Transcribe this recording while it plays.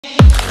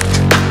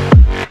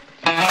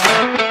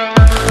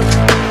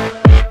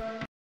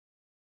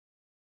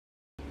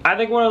I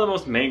think one of the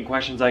most main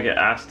questions I get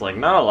asked, like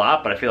not a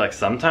lot, but I feel like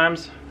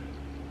sometimes,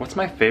 what's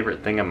my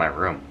favorite thing in my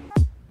room?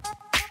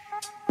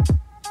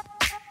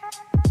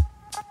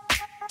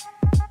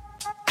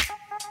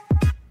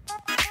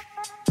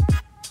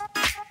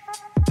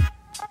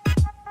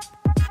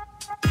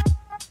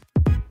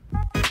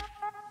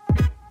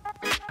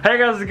 Hey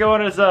guys, how's it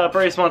going? It's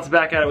Bryce Wants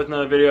back at it with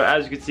another video.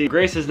 As you can see,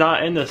 Grace is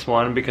not in this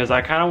one because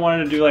I kind of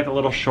wanted to do like a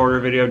little shorter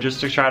video just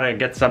to try to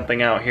get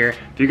something out here.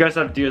 If you guys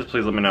have ideas,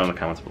 please let me know in the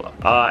comments below.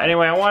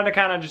 Anyway, I wanted to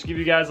kind of just give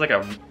you guys like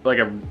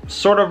a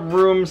sort of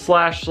room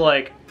slash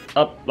like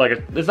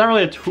it's not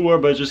really a tour,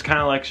 but just kind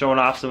of like showing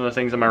off some of the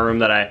things in my room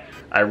that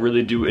I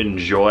really do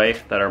enjoy,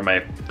 that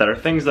are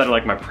things that are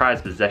like my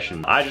prized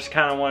possessions. I just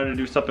kind of wanted to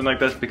do something like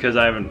this because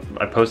I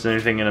posted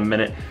anything in a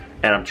minute,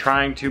 and I'm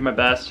trying to my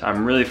best.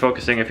 I'm really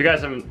focusing. If you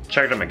guys haven't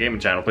checked out my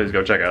gaming channel, please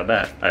go check out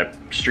that. I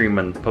stream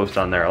and post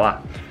on there a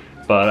lot.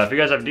 But if you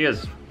guys have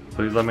ideas,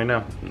 please let me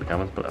know in the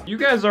comments below. You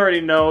guys already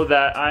know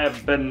that I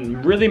have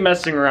been really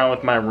messing around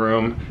with my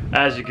room.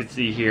 As you can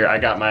see here, I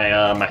got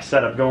my my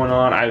setup going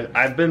on.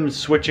 I've been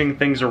switching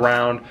things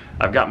around.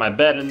 I've got my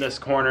bed in this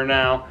corner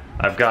now.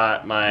 I've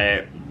got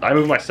I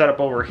moved my setup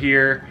over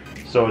here,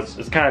 so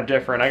it's kind of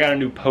different. I got a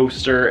new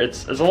poster.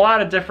 There's a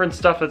lot of different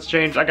stuff that's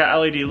changed. I got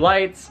LED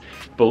lights.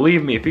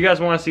 Believe me, if you guys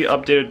want to see an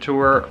updated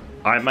tour,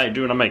 I might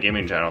do it on my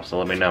gaming channel, so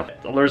let me know.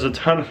 There's a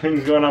ton of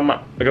things going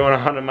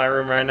on in my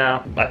room right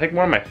now. I think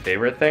one of my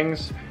favorite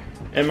things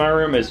in my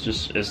room is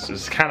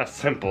just kind of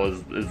simple,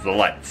 is the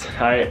lights.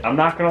 I'm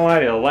not gonna lie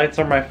to you, the lights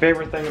are my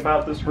favorite thing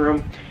about this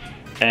room,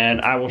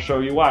 and I will show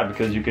you why,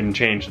 because you can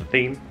change the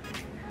theme.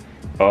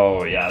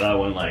 Oh yeah, that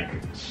one like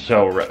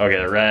so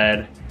okay,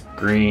 red,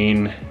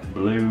 green,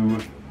 blue.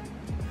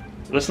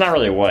 It's not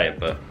really white,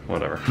 but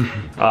whatever.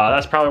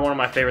 That's probably one of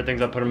my favorite things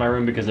I put in my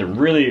room because it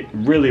really,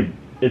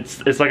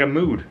 it's like a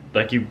mood.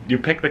 Like you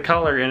pick the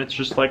color and it's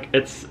just like,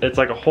 it's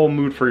like a whole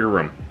mood for your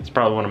room. It's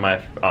probably one of my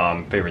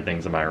favorite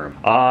things in my room.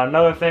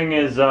 Another thing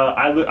is,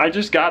 I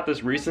just got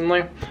this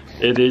recently.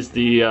 It is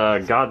the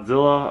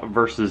Godzilla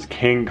vs.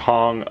 King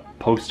Kong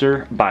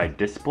poster by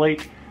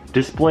Displate.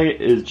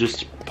 Displate is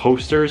just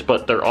posters,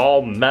 but they're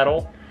all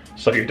metal,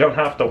 so you don't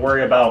have to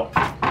worry about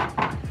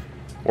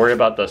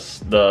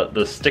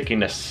the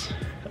stickiness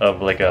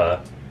of like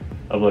a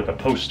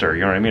poster,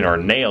 you know what I mean, or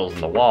nails in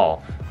the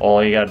wall.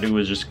 All you gotta do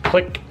is just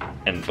click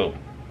and boom,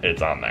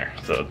 it's on there.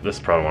 So this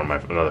is probably one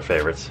of my other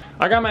favorites.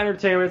 I got my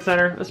entertainment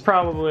center. It's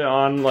probably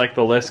on like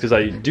the list because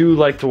I do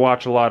like to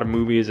watch a lot of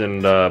movies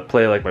and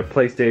play like my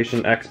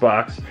PlayStation,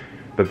 Xbox.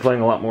 Been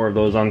playing a lot more of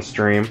those on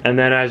stream. And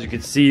then as you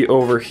can see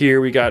over here,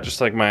 we got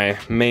just like my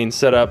main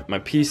setup. My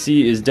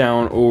PC is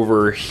down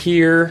over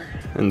here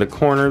in the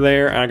corner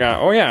there. And I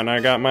got, oh yeah, and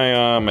I got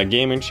my my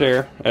gaming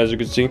chair. As you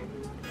can see,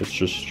 it's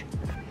just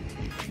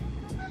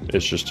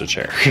a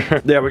chair.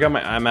 Yeah, we got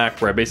my iMac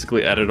where I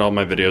basically edit all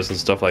my videos and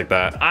stuff like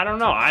that. I don't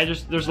know,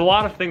 there's a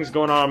lot of things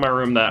going on in my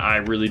room that I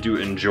really do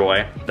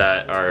enjoy,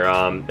 that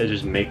are, it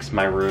just makes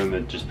my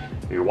room,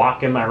 you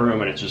walk in my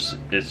room and it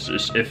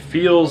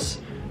feels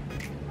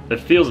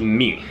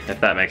me, if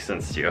that makes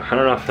sense to you. I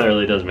don't know if that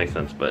really does make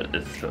sense, but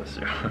it's supposed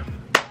to.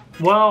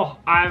 Well,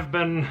 I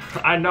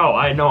know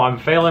I'm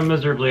failing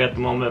miserably at the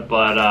moment,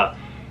 but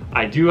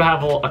I do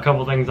have a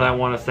couple things I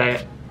want to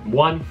say.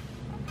 One,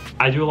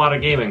 I do a lot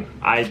of gaming.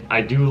 I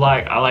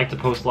like to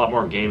post a lot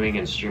more gaming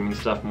and streaming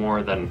stuff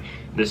more than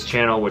this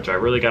channel, which I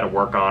really got to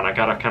work on. I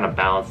got to kind of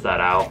balance that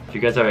out. If you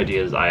guys have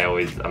ideas,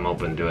 I'm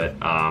open to it.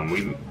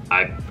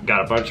 I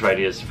got a bunch of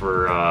ideas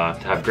for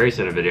to have Grace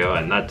in a video,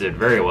 and that did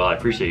very well. I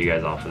appreciate you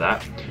guys all for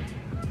that.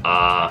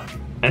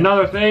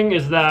 Another thing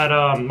is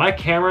that my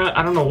camera,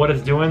 I don't know what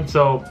it's doing.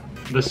 So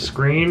the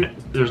screen,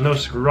 there's no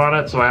screw on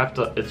it, so I have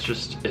to.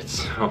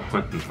 It's so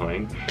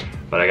annoying.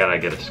 But I gotta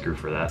get a screw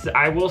for that.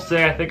 I will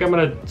say, I think I'm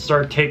gonna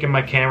start taking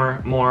my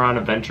camera more on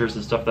adventures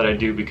and stuff that I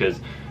do,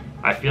 because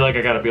I feel like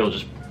I gotta be able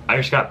to I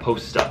just gotta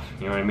post stuff,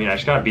 you know what I mean? I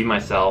just gotta be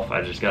myself.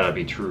 I just gotta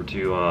be true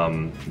to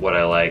what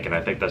I like, and I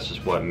think that's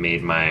just what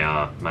made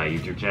my my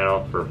YouTube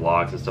channel for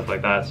vlogs and stuff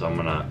like that. So I'm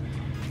gonna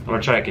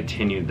try to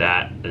continue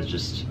that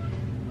as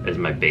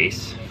my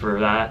base for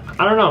that.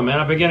 I don't know, man.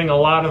 I've been getting a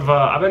lot of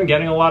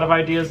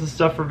ideas and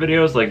stuff for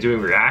videos, like doing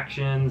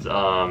reactions,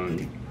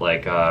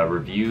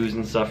 reviews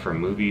and stuff for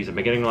movies. I've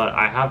been getting a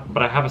lot.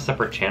 But I have a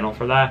separate channel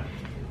for that,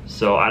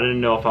 so I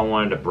didn't know if I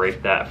wanted to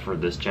break that for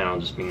this channel,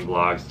 just being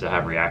vlogs, to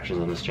have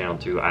reactions on this channel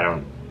too. I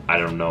don't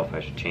know if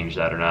I should change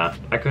that or not.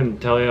 I couldn't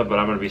tell you, but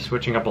I'm gonna be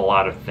switching up a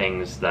lot of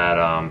things that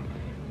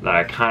that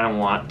I kind of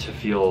want to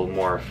feel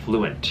more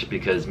fluent,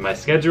 because my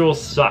schedule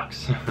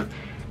sucks.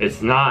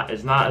 It's not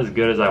as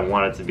good as I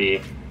want it to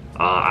be.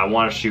 I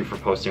want to shoot for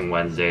posting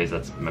Wednesdays.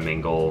 That's my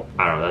main goal.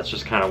 I don't know, that's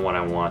just kind of what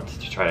I want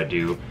to try to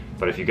do.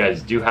 But if you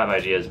guys do have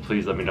ideas,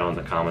 please let me know in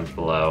the comments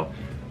below.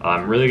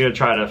 I'm really gonna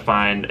try to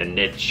find a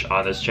niche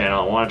on this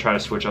channel. I want to try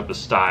to switch up the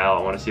style.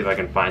 I want to see if I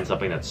can find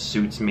something that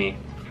suits me.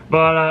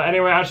 But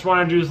anyway, I just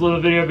wanted to do this little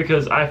video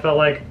because I felt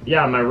like,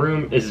 yeah, my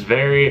room is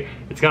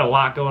it's got a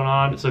lot going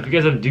on. So if you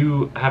guys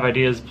do have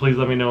ideas, please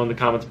let me know in the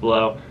comments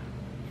below.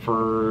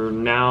 For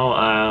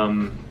now,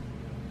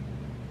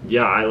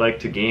 yeah, I like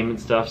to game and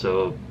stuff,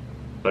 so,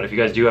 but if you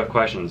guys do have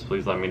questions,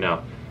 please let me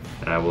know.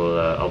 And I will,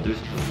 I'll do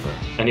something.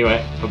 But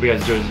anyway, hope you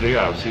guys enjoyed this video.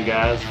 I will see you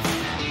guys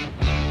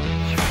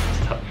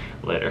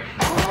later.